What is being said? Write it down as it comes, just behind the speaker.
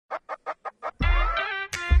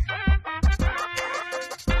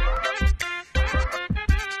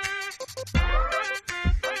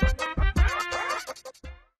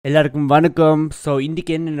எல்லாருக்கும் வணக்கம். So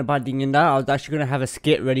இன்னைக்கு என்ன பாத்தீங்கன்னா, I was actually gonna have a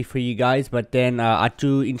skit ready for you guys, but then Achu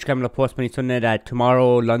Instagramல post பண்ணி சொன்னேன் that tomorrow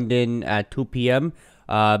London at 2 p.m.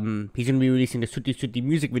 He's gonna be releasing the Suthi Suthi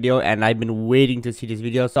music video, and I've been waiting to see this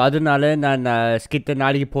video. So அதனால நான் skit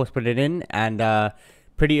நாளைக்கு post பண்ணிட்டேன், and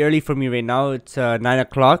pretty early for me right now. It's 9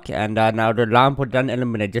 o'clock, and now the alarm put down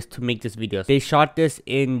eliminated just to make this video. They shot this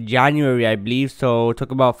in January, I believe, so it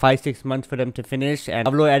took about 5-6 months for them to finish. And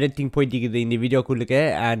avlo editing poitikudhu in the video kulluke,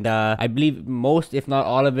 and I believe most, if not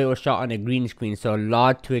all of it, was shot on a green screen. So a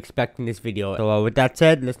lot to expect in this video. So with that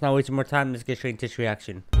said, let's not waste more time. Let's get straight into this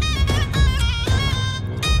reaction.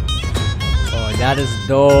 Oh, that is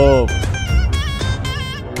dope.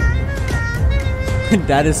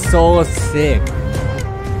 That is so sick.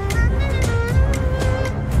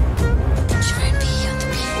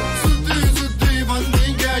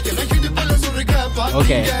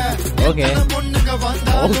 Okay.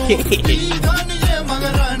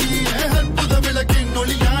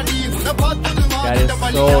 That is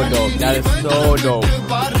so dope. That is so dope.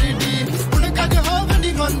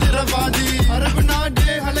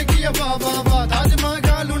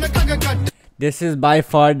 This is by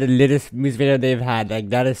far the latest music video they've had. Like,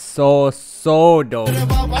 that is so dope.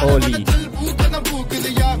 Holy.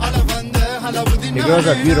 The girls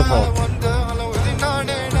are beautiful.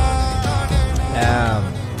 Damn.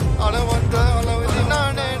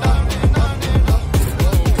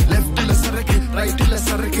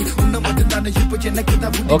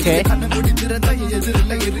 Okay.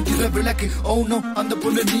 Oh no,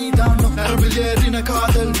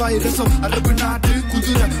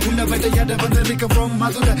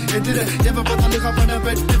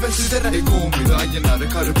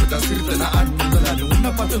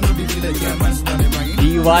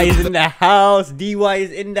 DY is in the house. DY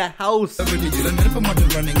is in the house.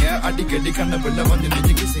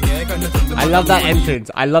 I love that entrance.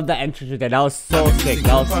 I love that entrance with that. That was so sick.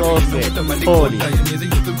 That was so sick. Holy.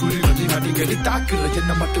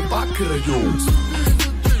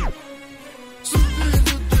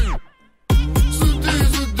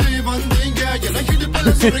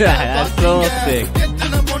 That's so sick.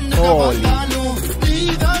 Holy.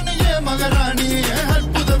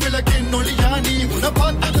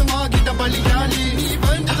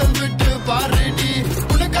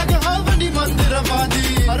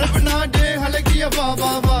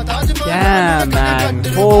 Damn, man.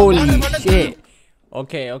 Holy shit.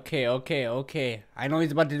 Okay. I know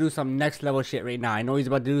he's about to do some next level shit right now. I know he's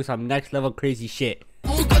about to do some next level crazy shit.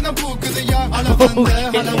 Okay.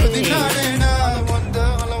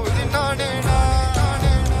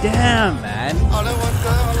 Damn, man.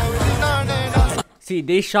 See,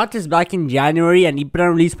 they shot this back in January and இப்ப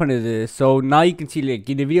release பண்ணது. So now you can see, like,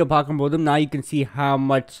 in the video பார்க்கும்போதும், now you can see how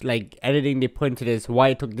much like editing they put into this, why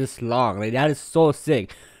it took this long. Like, that is so sick.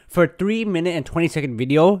 For a 3-minute and 20-second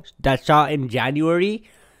video that shot in January,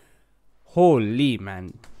 holy man.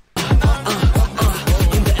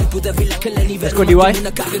 Let's go, DY.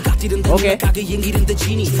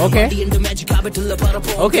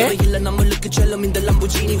 Okay.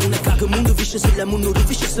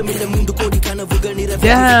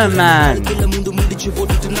 Damn, man.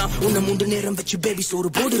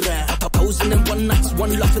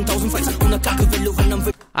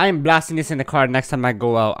 I am blasting this in the car next time I go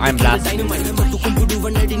out. I'm blasting it.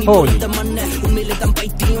 Holy.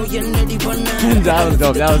 That was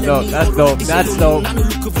dope. That's dope.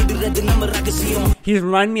 He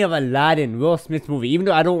reminds me of Aladdin, Will Smith's movie. Even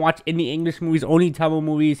though I don't watch any English movies, only Tamil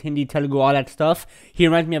movies, Hindi, Telugu, all that stuff, he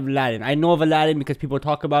reminds me of Aladdin. I know of Aladdin because people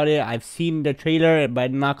talk about it. I've seen the trailer, but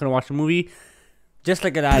I'm not gonna watch the movie. Just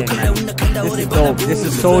like Aladdin, man. This is dope. This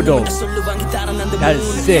is so dope. That is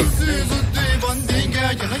sick.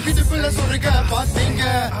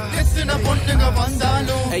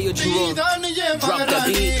 Hey, yo, Jerone. Drop that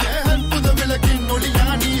beat.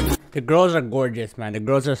 The girls are gorgeous, man. The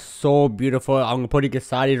girls are so beautiful. அவங்க போட்டிருக்க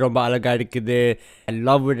sorry ரொம்ப அழகா இருக்குது. I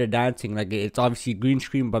love where they're dancing. Like, it's obviously green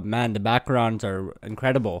screen, but man, the backgrounds are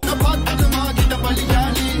incredible.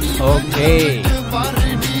 Okay.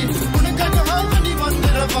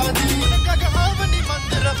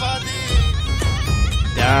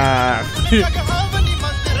 Damn.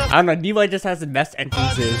 I don't know, DY just has the best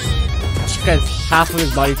entrances because half of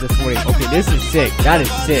his body is just floating. Okay, this is sick. That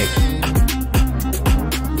is sick.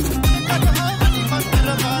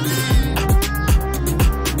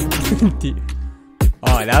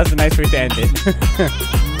 Oh, that was a nice way to end it.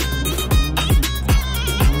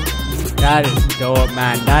 That is dope,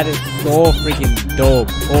 man. That is so freaking dope.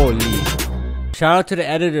 Holy. Shout out to the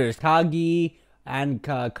editors, Tagi and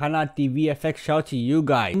Kanati VFX. Shout out to you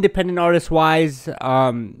guys. Independent artist wise,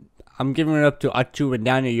 I'm giving it up to Achu and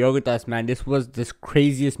Daniel Yogathas, man. This was this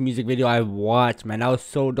craziest music video I've watched, man. That was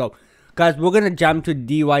so dope. Guys, we're gonna jam to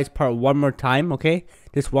DY's part one more time, okay?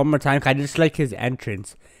 Just one more time. I just like his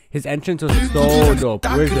entrance. His entrance was so dope.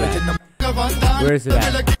 Where's it at? Where's it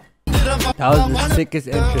at? That was the sickest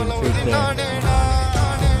entrance right there.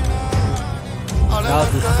 That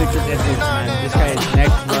was the sickest entrance, man. This guy is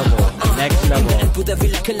next level. Next level.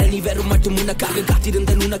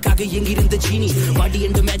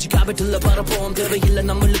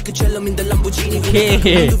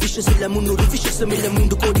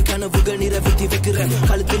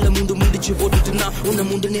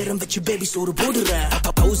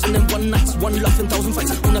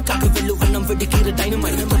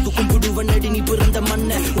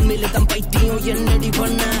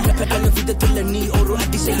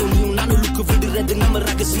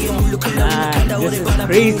 This is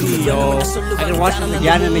crazy, yo. I can watch this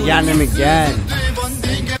again and again and again.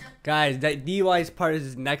 Guys, that DY's part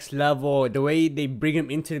is next level. The way they bring him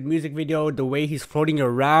into the music video, the way he's floating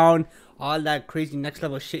around, all that crazy next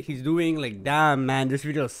level shit he's doing. Like, damn, man, this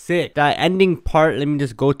video is sick. That ending part, let me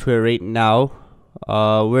just go to it right now.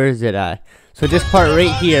 Where is it at? So this part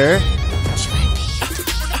right here.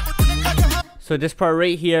 So this part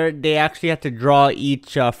right here, they actually had to draw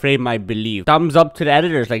each frame, I believe. Thumbs up to the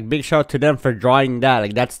editors. Like, big shout out to them for drawing that.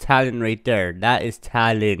 Like, that's talent right there. That is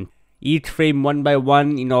talent. Each frame one by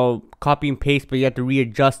one, you know, copy and paste, but you have to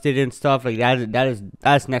readjust it and stuff. Like,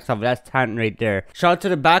 that's next level. That's talent right there. Shout out to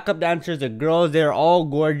the backup dancers, the girls. They're all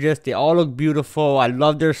gorgeous. They all look beautiful. I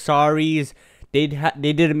love their saris. They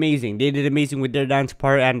did amazing. They did amazing with their dance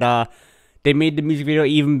part, and they made the music video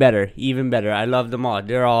even better. Even better. I love them all.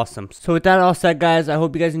 They're awesome. So with that all said, guys, I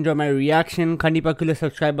hope you guys enjoyed my reaction. Kandipa kula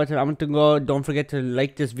subscribe button amattungo. Don't forget to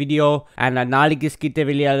like this video. And naaliki skite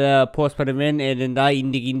veliyada post pannuven. Edinda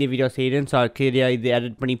indi video seiren. So kiriya idu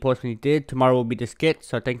edit panni post pannite. Tomorrow will be the skit.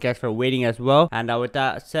 So thank you guys for waiting as well. And with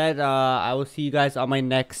that said, I will see you guys on my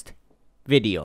next video.